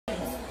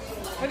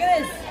Look at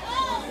this.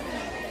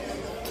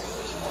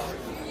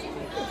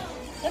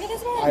 Look at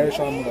this one. Irish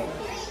omelet.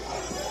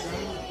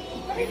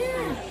 Over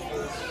here.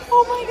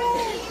 Oh my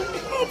god.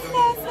 It's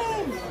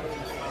massive.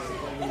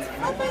 It's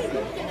fluffy.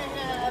 We're gonna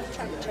have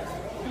chocolate chip.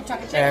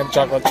 Chocolate chip. And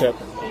chocolate chip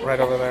right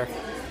over there.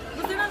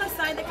 Was there not a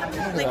side that comes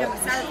with like a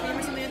sour cream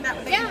or something like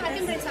that? Yeah, I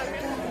can put sour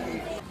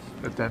cream.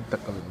 The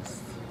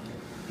tentacles.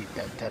 Eat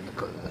that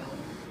tentacle.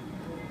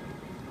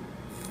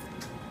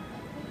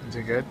 Is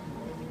it good?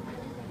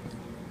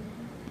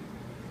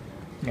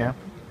 Yeah.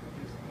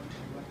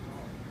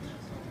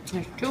 It's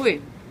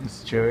chewy.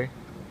 It's chewy.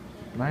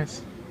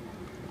 Nice.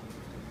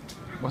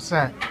 What's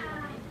that?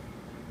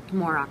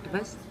 More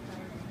octopus.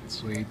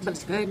 Sweet. But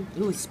it's good.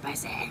 Ooh, it's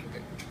spicy.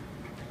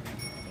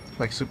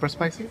 Like super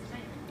spicy?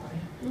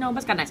 No, but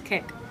it's got a nice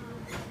kick.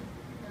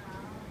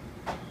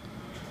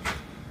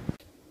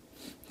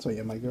 So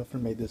yeah, my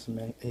girlfriend made this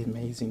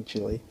amazing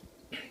chili.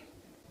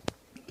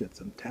 Get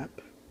some tap.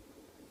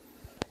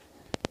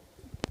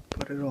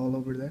 Put it all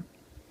over there.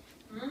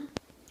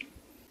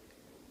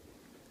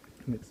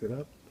 Mix it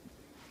up.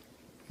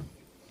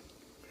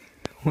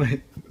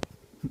 Wait.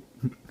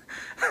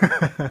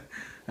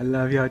 I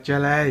love your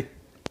chili.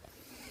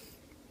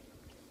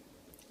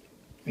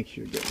 Make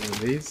sure you get one of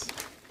these.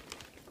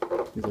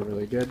 These are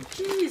really good.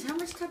 Jeez, how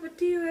much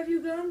tapatio have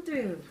you gone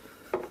through?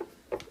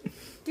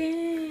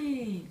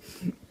 Dang.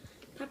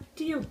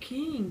 Tapatio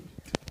king.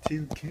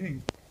 Team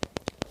King.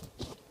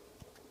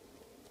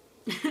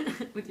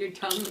 With your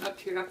tongue up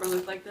to your upper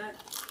lip like that.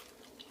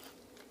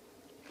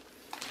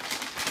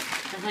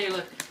 That's how you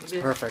look. It's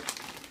perfect.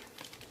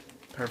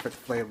 Perfect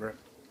flavor.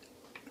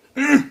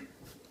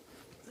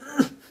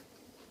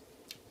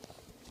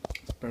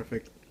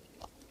 Perfect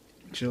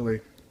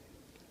chili.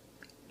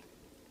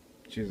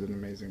 She's an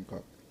amazing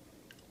cook.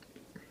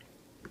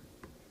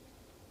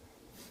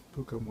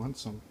 Puka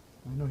wants some.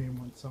 I know he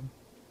wants some.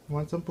 You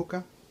want some,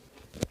 Puka?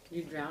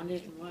 You drowned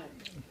it in what?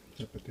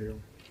 Tapatio.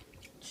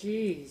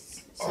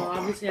 Jeez. So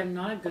obviously I'm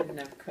not a good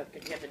enough cook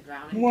if you have to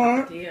drown it in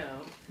What?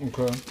 tapatio.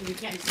 Okay. You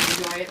can't just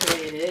enjoy it the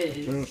way it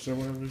is. Sure, say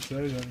whatever you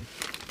say then.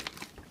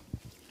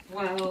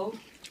 Well,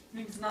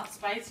 it's not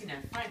spicy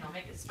enough. Fine, I'll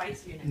make it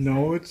spicy next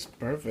No, time. it's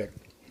perfect.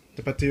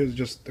 Tapatio is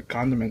just the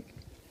condiment.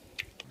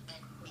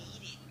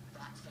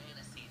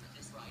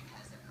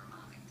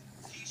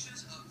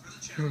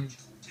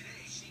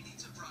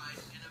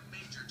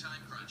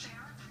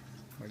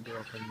 My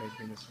girlfriend made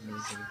me this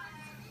amazing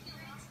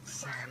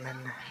salmon,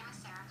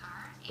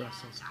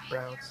 Brussels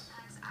sprouts,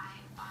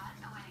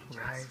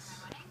 rice,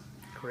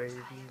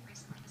 gravy.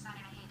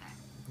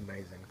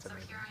 Amazing, it's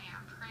amazing.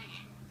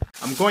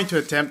 I'm going to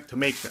attempt to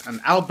make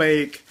an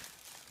Baik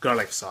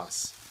garlic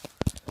sauce.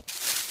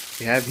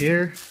 We have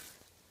here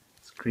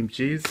cream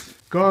cheese,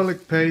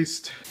 garlic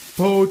paste,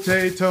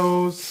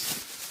 potatoes,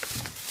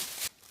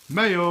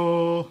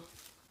 mayo,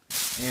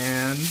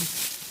 and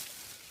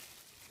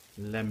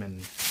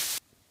lemon.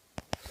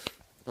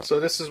 So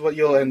this is what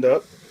you'll end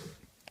up.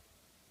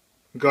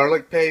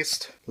 Garlic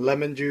paste,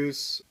 lemon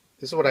juice.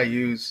 This is what I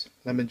use.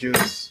 Lemon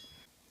juice,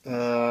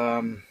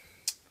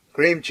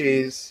 cream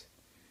cheese,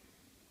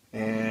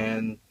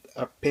 and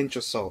a pinch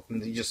of salt.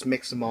 And you just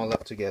mix them all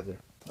up together.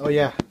 Oh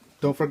yeah,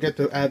 don't forget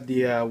to add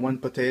the one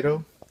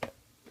potato.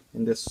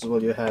 And this is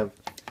what you have.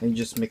 And you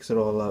just mix it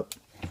all up.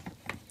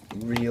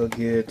 Real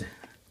good.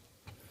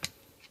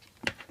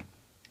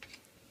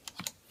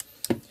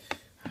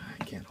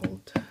 I can't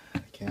hold the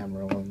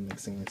camera while I'm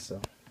mixing it,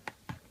 so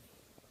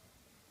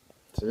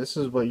this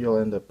is what you'll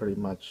end up pretty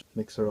much.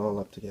 Mix it all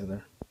up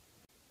together.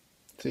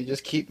 So you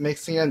just keep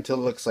mixing it until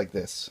it looks like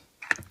this.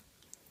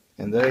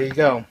 And there you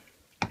go.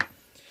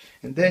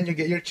 And then you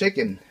get your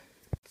chicken.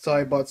 So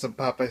I bought some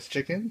Popeye's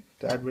chicken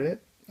to add with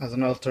it as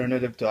an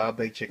alternative to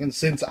Baik chicken,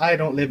 since I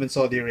don't live in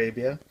Saudi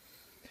Arabia.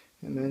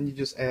 And then you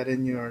just add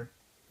in your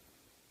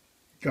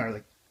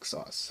garlic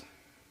sauce.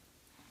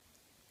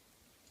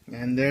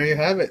 And there you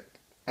have it.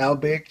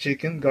 Baik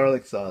chicken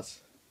garlic sauce.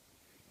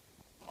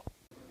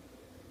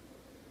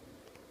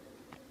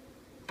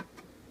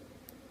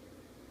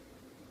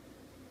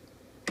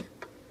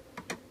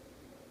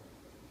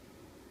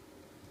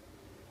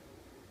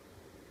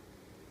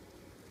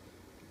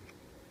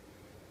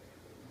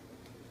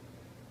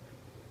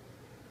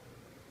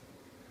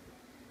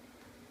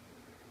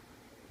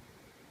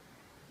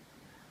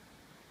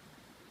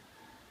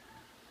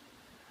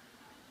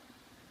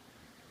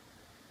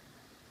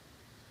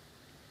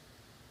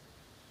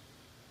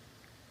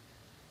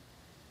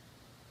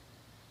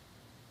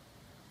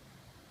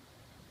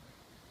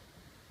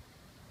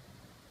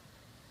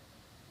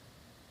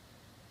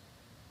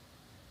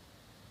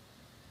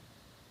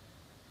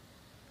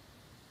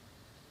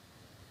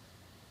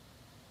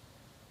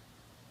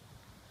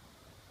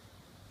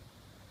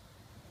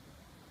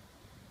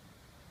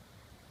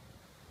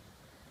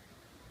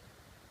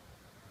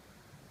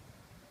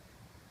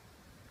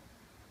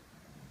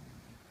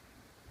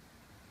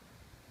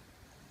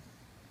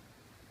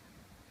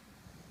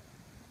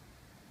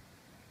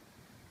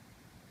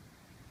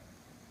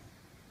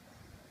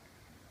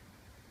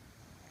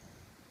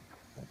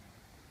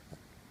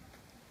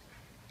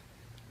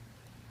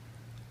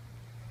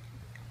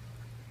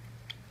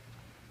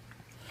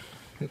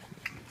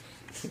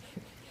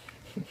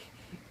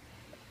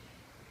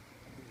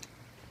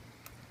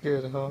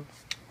 good, huh?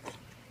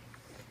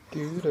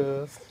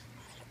 Good.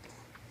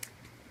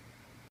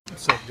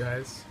 What's up,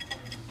 guys?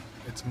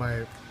 It's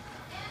my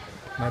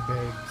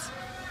babe's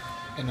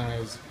and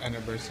I's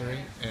anniversary,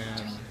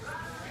 and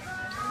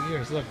 2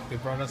 years. Look, they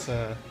brought us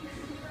a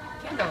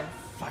Candles.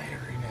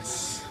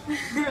 fieriness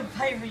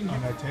Firing.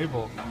 on our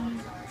table,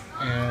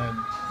 and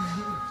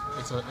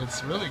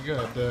it's really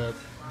good. The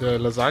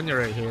lasagna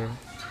right here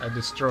I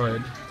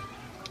destroyed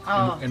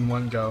in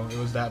one go. It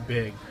was that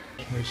big.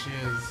 Here she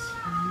is.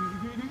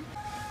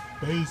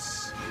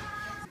 Base.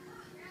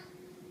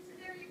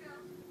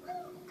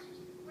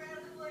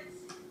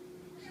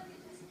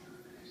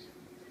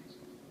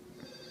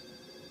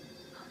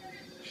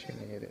 She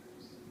made it.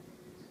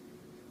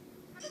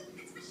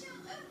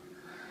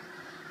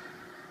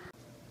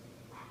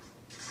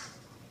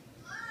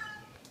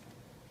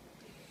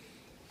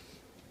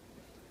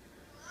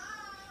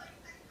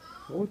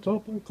 What's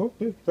up? I cooked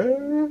this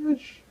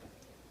fish.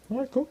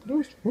 I cooked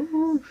this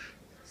fish.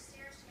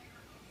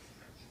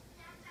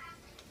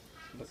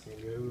 Looking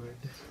good.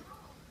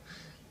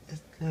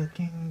 It's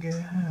looking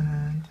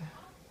good.